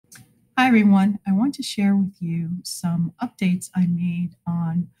Hi, everyone. I want to share with you some updates I made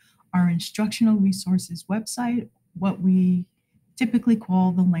on our instructional resources website, what we typically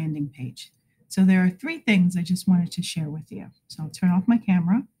call the landing page. So there are three things I just wanted to share with you. So I'll turn off my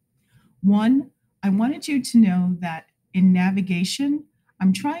camera. One, I wanted you to know that in navigation,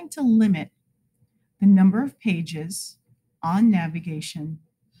 I'm trying to limit the number of pages on navigation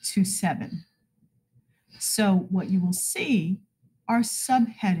to 7. So what you will see are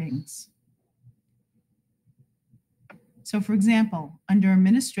subheadings. So for example, under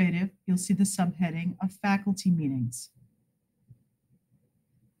administrative, you'll see the subheading of faculty meetings.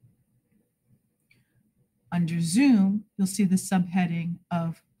 Under Zoom, you'll see the subheading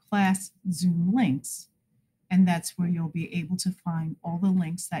of class Zoom links, and that's where you'll be able to find all the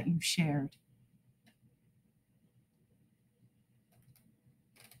links that you've shared.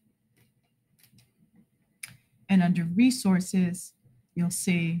 And under resources, you'll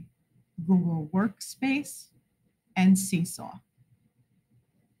see Google Workspace and Seesaw.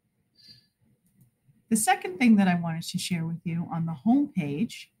 The second thing that I wanted to share with you on the home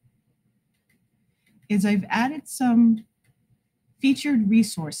page is I've added some featured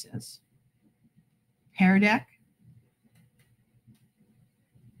resources. Pear Deck,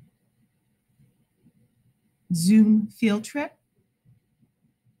 Zoom Field Trip,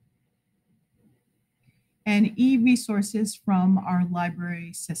 and e-resources from our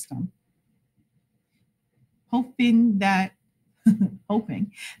library system. Hoping that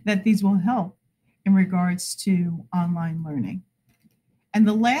these will help in regards to online learning. And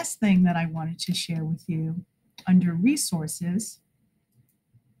the last thing that I wanted to share with you under resources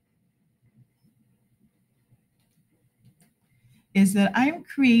is that I'm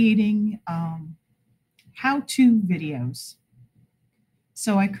creating how-to videos.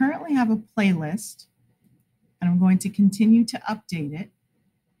 So I currently have a playlist, and I'm going to continue to update it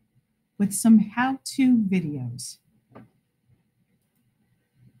with some how-to videos.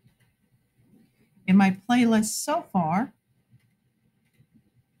 In my playlist so far,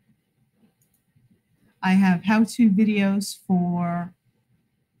 I have how-to videos for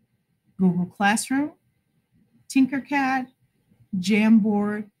Google Classroom, Tinkercad,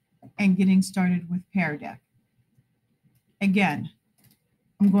 Jamboard, and getting started with Pear Deck. Again,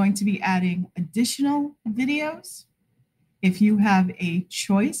 I'm going to be adding additional videos. If you have a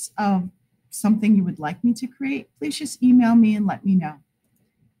choice of something you would like me to create, please just email me and let me know.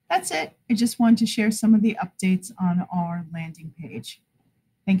 That's it. I just wanted to share some of the updates on our landing page.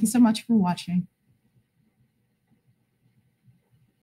 Thank you so much for watching.